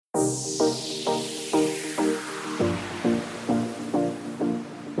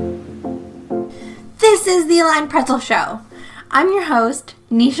This is the Aligned Pretzel Show. I'm your host,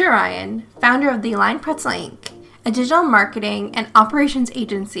 Nisha Ryan, founder of the Aligned Pretzel Inc., a digital marketing and operations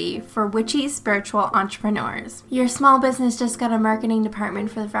agency for witchy spiritual entrepreneurs. Your small business just got a marketing department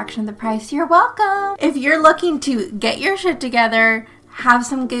for the fraction of the price. You're welcome. If you're looking to get your shit together, have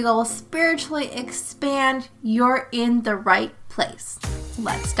some giggles, spiritually expand, you're in the right place.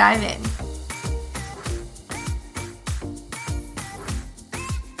 Let's dive in.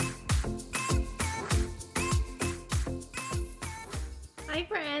 Hi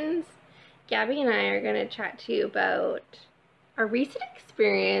friends, Gabby and I are going to chat to you about our recent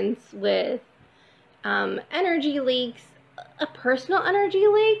experience with energy leaks, a personal energy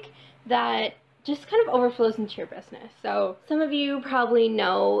leak that just kind of overflows into your business. So some of you probably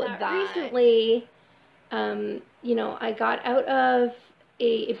know that recently, I got out of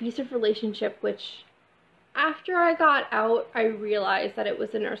a abusive relationship, which after I got out, I realized that it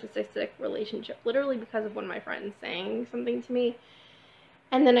was a narcissistic relationship, literally because of one of my friends saying something to me.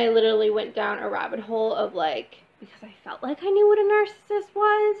 And then I literally went down a rabbit hole of because I felt like I knew what a narcissist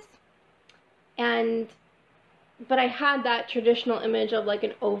was. But I had that traditional image of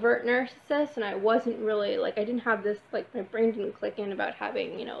an overt narcissist, and I wasn't really, I didn't have this, my brain didn't click in about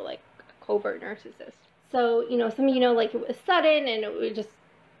having, a covert narcissist. So, some of it was sudden, and it was just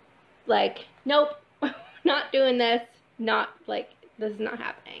nope, not doing this, this is not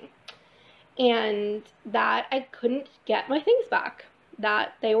happening. And that I couldn't get my things back.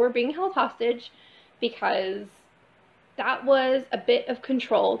 That they were being held hostage because that was a bit of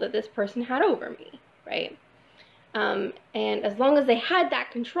control that this person had over me, right? And as long as they had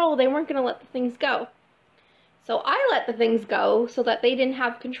that control, they weren't going to let the things go. So I let the things go so that they didn't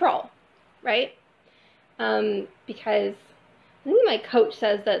have control, right? Because I think my coach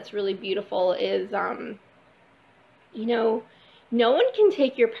says that's really beautiful is, no one can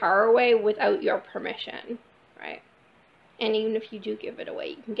take your power away without your permission, right? And even if you do give it away,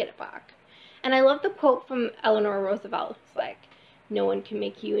 you can get it back. And I love the quote from Eleanor Roosevelt. It's no one can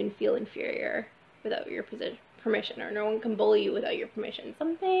make you feel inferior without your permission, or no one can bully you without your permission.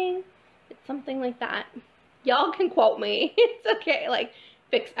 It's something like that. Y'all can quote me. It's okay.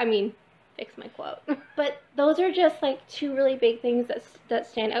 Fix my quote. But those are just two really big things that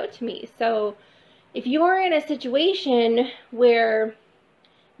stand out to me. So if you're in a situation where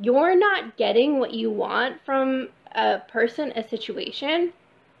you're not getting what you want from a person, a situation,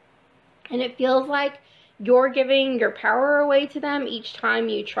 and it feels like you're giving your power away to them each time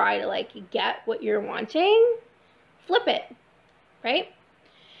you try to get what you're wanting, flip it, right?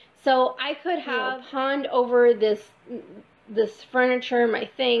 So I could have pawned over this furniture, my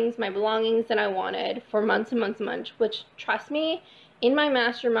things, my belongings that I wanted for months and months and months, which, trust me, in my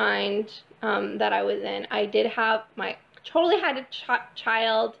mastermind that I was in, I did have totally had a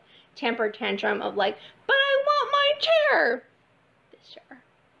child temper tantrum of but I want my chair. This chair.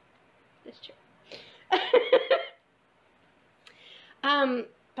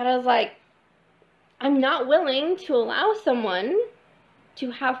 But I was I'm not willing to allow someone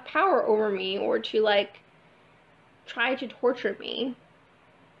to have power over me or to try to torture me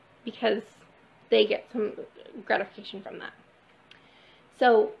because they get some gratification from that.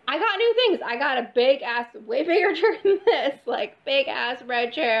 So I got new things. I got a big ass, way bigger chair than this, big ass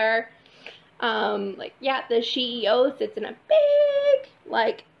red chair. The CEO sits in a big,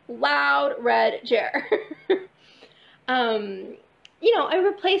 loud red chair. I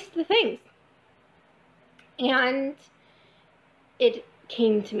replaced the things. And it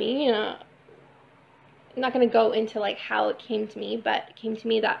came to me, I'm not going to go into how it came to me, but it came to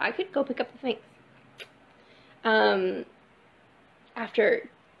me that I could go pick up the things. After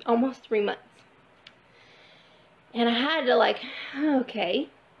almost 3 months. And I had to okay.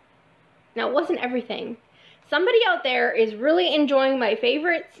 Now, it wasn't everything. Somebody out there is really enjoying my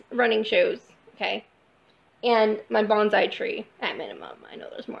favorite running shoes, okay? And my bonsai tree, at minimum. I know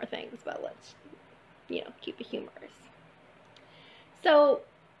there's more things, but let's, keep it humorous. So,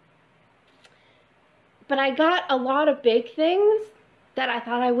 but I got a lot of big things that I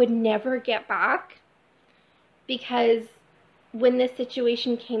thought I would never get back because when this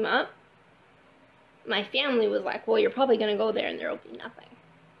situation came up, my family was well, you're probably going to go there and there will be nothing.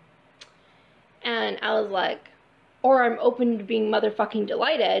 And I was or I'm open to being motherfucking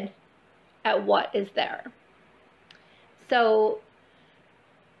delighted at what is there. So,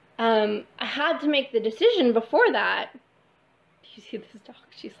 I had to make the decision before that. You see this dog?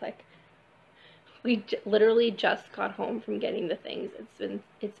 She's we literally just got home from getting the things.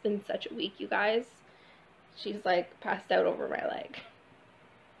 It's been such a week, you guys. She's passed out over my leg.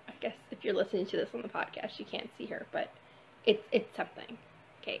 I guess if you're listening to this on the podcast, you can't see her, but it's something.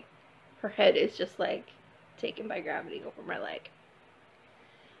 Okay. her head is just like taken by gravity over my leg.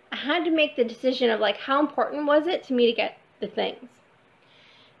 I had to make the decision of like, how important was it to me to get the things?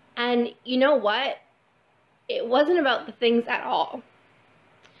 And you know what? It wasn't about the things at all.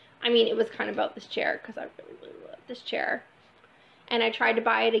 I mean, it was kind of about this chair, because I really, really love this chair. And I tried to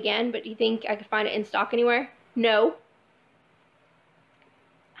buy it again, but do you think I could find it in stock anywhere? No.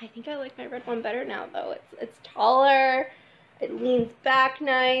 I think I like my red one better now, though. It's taller. It leans back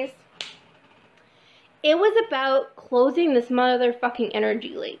nice. It was about closing this motherfucking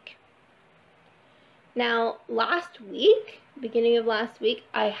energy leak. Now, last week, beginning of last week,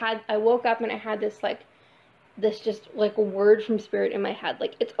 I woke up and I had this just like a word from Spirit in my head,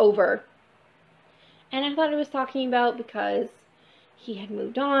 like, it's over. And I thought it was talking about because he had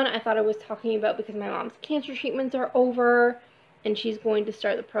moved on. I thought it was talking about because my mom's cancer treatments are over and she's going to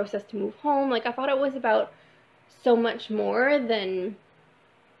start the process to move home. Like, I thought it was about so much more than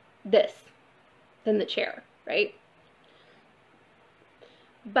this, than the chair, right?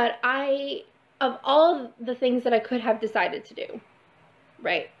 But of all the things that I could have decided to do,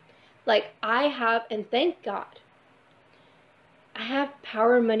 right? Like, I have, and thank God, I have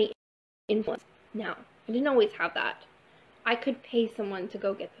power, money, influence now. I didn't always have that. I could pay someone to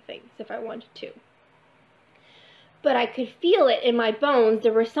go get the things if I wanted to. But I could feel it in my bones.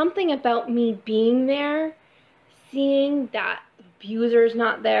 There was something about me being there, seeing that the abuser's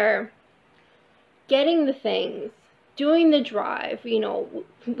not there, getting the things, doing the drive, you know,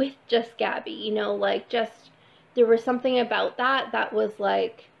 with just Gabby, you know, like, just, there was something about that was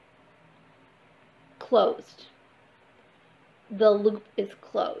like, closed. The loop is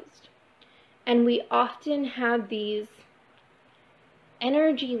closed. And we often have these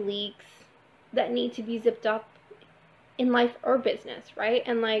energy leaks that need to be zipped up in life or business, right?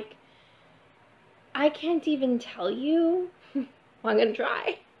 And like, I can't even tell you, well, I'm gonna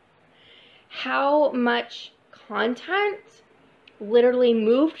try, how much content literally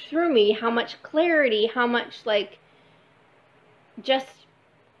moved through me, how much clarity, how much like just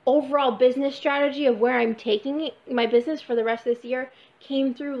overall business strategy of where I'm taking my business for the rest of this year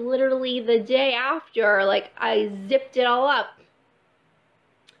came through literally the day after, like, I zipped it all up.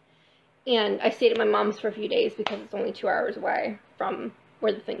 And I stayed at my mom's for a few days because it's only 2 hours away from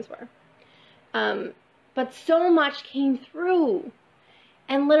where the things were. But so much came through.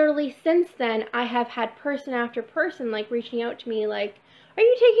 And literally since then, I have had person after person, like, reaching out to me, like, are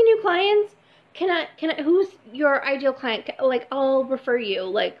you taking new clients? Can I, who's your ideal client? Like, I'll refer you.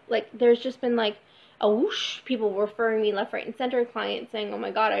 Like, there's just been, like, a whoosh, people referring me left, right, and center, clients saying, oh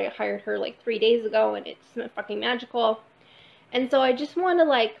my god, I hired her, like, 3 days ago, and it's fucking magical. And so I just want to,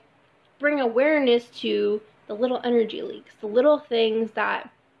 like, bring awareness to the little energy leaks, the little things that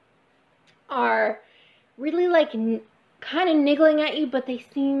are really, like, kind of niggling at you, but they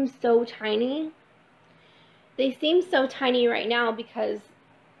seem so tiny. They seem so tiny right now because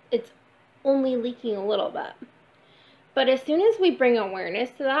it's only leaking a little bit. But as soon as we bring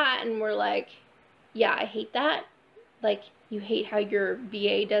awareness to that and we're like, yeah, I hate that. Like, you hate how your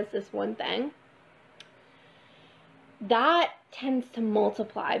VA does this one thing. That tends to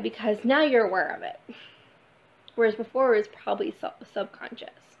multiply because now you're aware of it. Whereas before it was probably subconscious.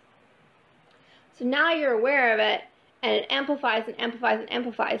 So now you're aware of it, and it amplifies and amplifies and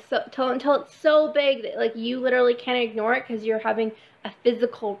amplifies until it's so big that, like, you literally can't ignore it because you're having a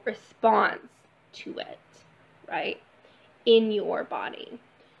physical response to it, right? In your body.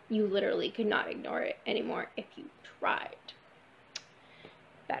 You literally could not ignore it anymore if you tried.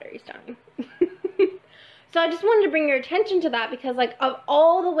 Battery's dying. So I just wanted to bring your attention to that because, like, of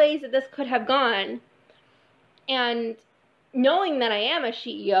all the ways that this could have gone, and knowing that I am a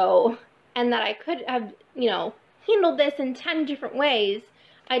CEO and that I could have, you know, handled this in 10 different ways,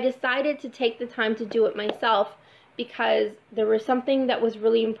 I decided to take the time to do it myself because there was something that was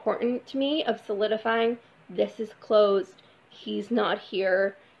really important to me of solidifying, this is closed, he's not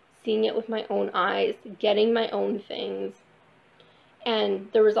here, seeing it with my own eyes, getting my own things. And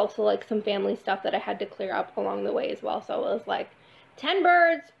there was also, like, some family stuff that I had to clear up along the way as well. So it was like 10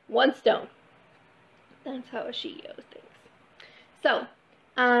 birds, 1 stone. That's how a CEO thinks. So,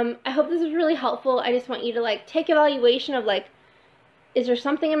 I hope this is really helpful. I just want you to, like, take evaluation of, like, is there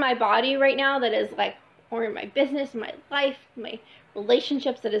something in my body right now that is, like, or in my business, my life, my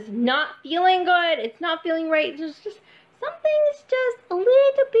relationships that is not feeling good? It's not feeling right. There's just something's just a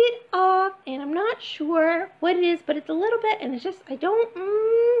little bit off, and I'm not sure what it is, but it's a little bit, and it's just, I don't,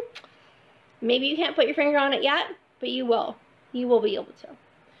 maybe you can't put your finger on it yet, but you will. You will be able to.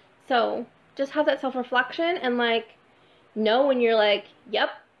 So, just have that self-reflection, and, like, know when you're like, yep,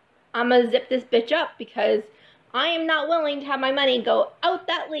 I'm gonna zip this bitch up, because I am not willing to have my money go out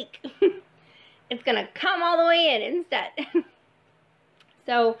that leak. It's gonna come all the way in instead.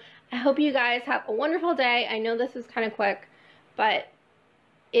 So I hope you guys have a wonderful day. I know this is kind of quick, but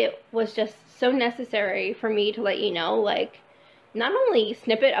it was just so necessary for me to let you know, like, not only a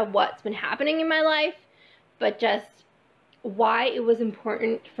snippet of what's been happening in my life, but just why it was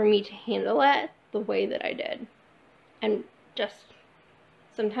important for me to handle it the way that I did. And just,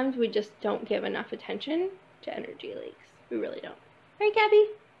 sometimes we just don't give enough attention to energy leaks. We really don't. Right, Gabby?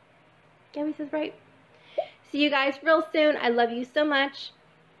 Gabby says right. See you guys real soon. I love you so much.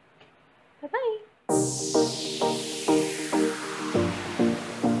 Bye-bye.